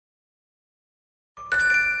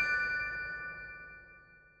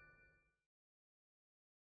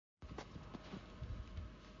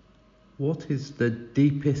What is the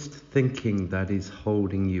deepest thinking that is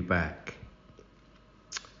holding you back?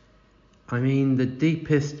 I mean, the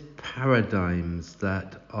deepest paradigms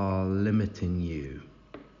that are limiting you.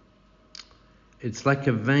 It's like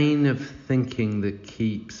a vein of thinking that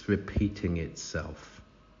keeps repeating itself.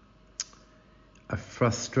 A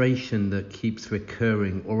frustration that keeps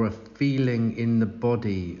recurring, or a feeling in the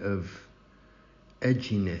body of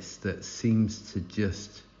edginess that seems to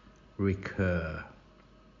just recur.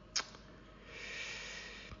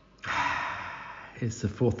 It's the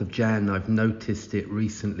 4th of Jan. I've noticed it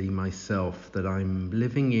recently myself that I'm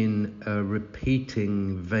living in a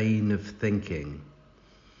repeating vein of thinking.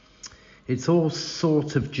 It's all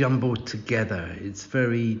sort of jumbled together. It's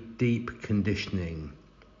very deep conditioning.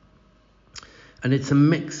 And it's a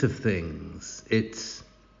mix of things. It's,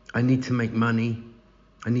 I need to make money.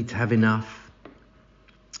 I need to have enough.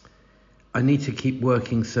 I need to keep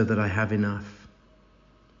working so that I have enough.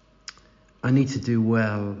 I need to do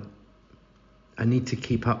well. I need to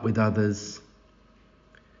keep up with others.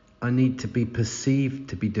 I need to be perceived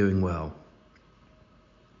to be doing well.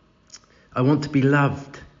 I want to be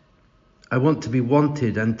loved. I want to be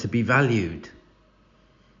wanted and to be valued.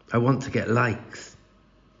 I want to get likes.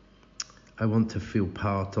 I want to feel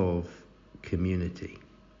part of community.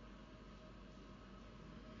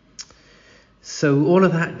 So all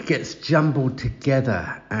of that gets jumbled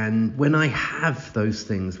together, and when I have those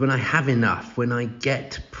things, when I have enough, when I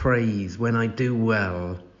get praise, when I do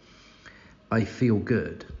well, I feel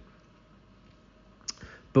good.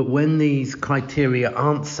 But when these criteria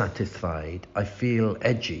aren't satisfied, I feel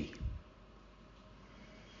edgy.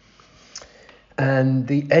 And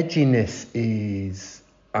the edginess is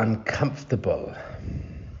uncomfortable.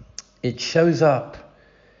 It shows up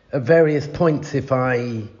at various points if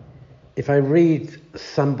I read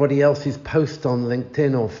somebody else's post on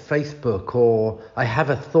LinkedIn or Facebook, or I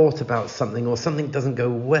have a thought about something, or something doesn't go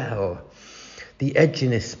well, the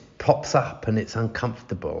edginess pops up and it's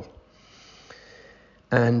uncomfortable.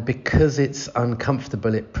 And because it's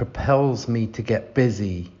uncomfortable, it propels me to get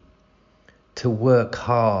busy, to work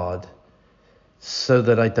hard, so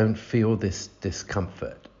that I don't feel this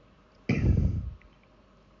discomfort.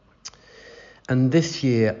 And this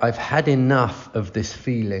year, I've had enough of this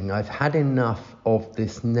feeling. I've had enough of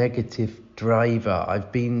this negative driver. I've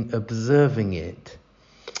been observing it.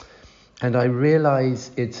 And I realize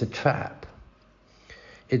it's a trap.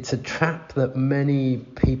 It's a trap that many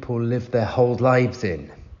people live their whole lives in,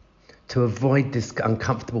 to avoid this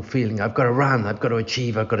uncomfortable feeling. I've got to run, I've got to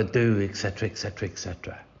achieve, I've got to do, etc., etc.,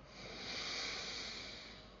 etc.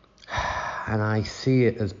 And I see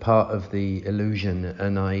it as part of the illusion,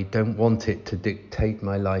 and I don't want it to dictate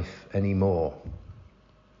my life anymore.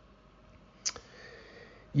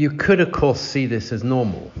 You could, of course, see this as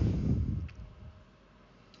normal,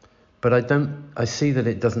 but I see that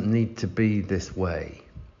it doesn't need to be this way.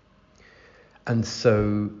 And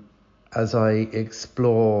so, as I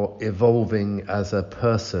explore evolving as a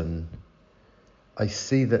person, I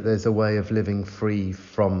see that there's a way of living free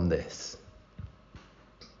from this.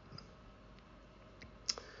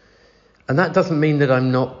 And that doesn't mean that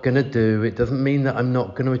I'm not going to do, it doesn't mean that I'm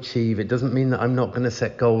not going to achieve, it doesn't mean that I'm not going to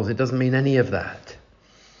set goals, it doesn't mean any of that.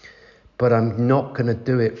 But I'm not going to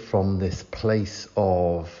do it from this place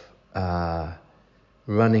of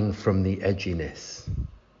running from the edginess.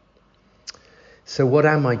 So what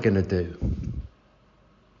am I going to do?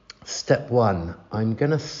 Step 1, I'm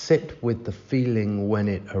going to sit with the feeling when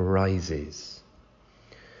it arises.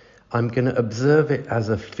 I'm going to observe it as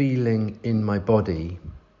a feeling in my body,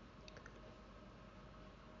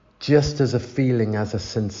 just as a feeling, as a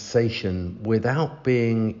sensation, without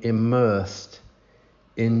being immersed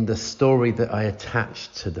in the story that I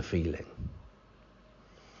attach to the feeling.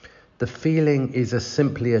 The feeling is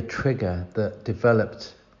simply a trigger that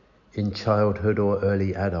developed in childhood or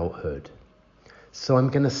early adulthood. So I'm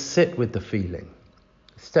going to sit with the feeling.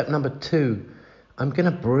 Step number 2, I'm going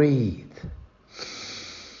to breathe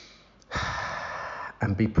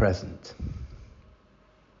and be present.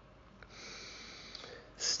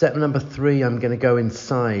 Step number 3, I'm going to go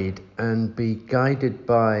inside and be guided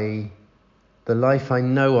by the life I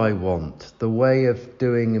know I want, the way of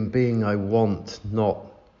doing and being I want,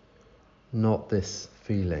 not this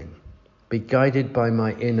feeling. Be guided by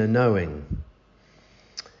my inner knowing.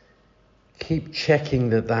 Keep checking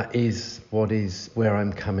that is where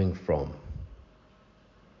I'm coming from.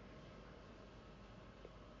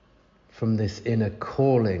 From this inner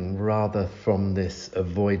calling rather from this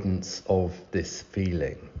avoidance of this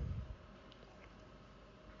feeling.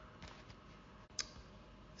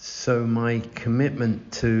 So my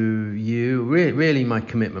commitment to you, really my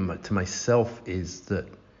commitment to myself, is that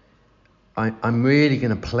I'm really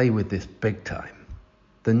going to play with this big time.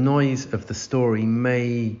 The noise of the story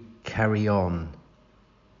may carry on.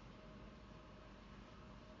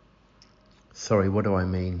 Sorry, what do I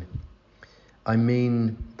mean? I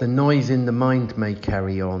mean, the noise in the mind may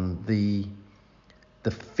carry on. The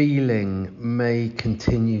feeling may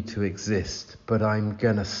continue to exist, but I'm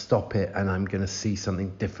going to stop it and I'm going to see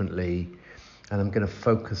something differently. And I'm going to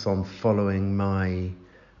focus on following my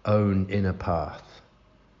own inner path.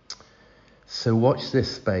 So watch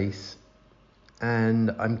this space,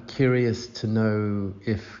 and I'm curious to know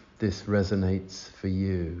if this resonates for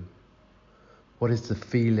you. What is the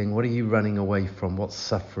feeling? What are you running away from? What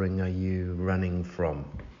suffering are you running from?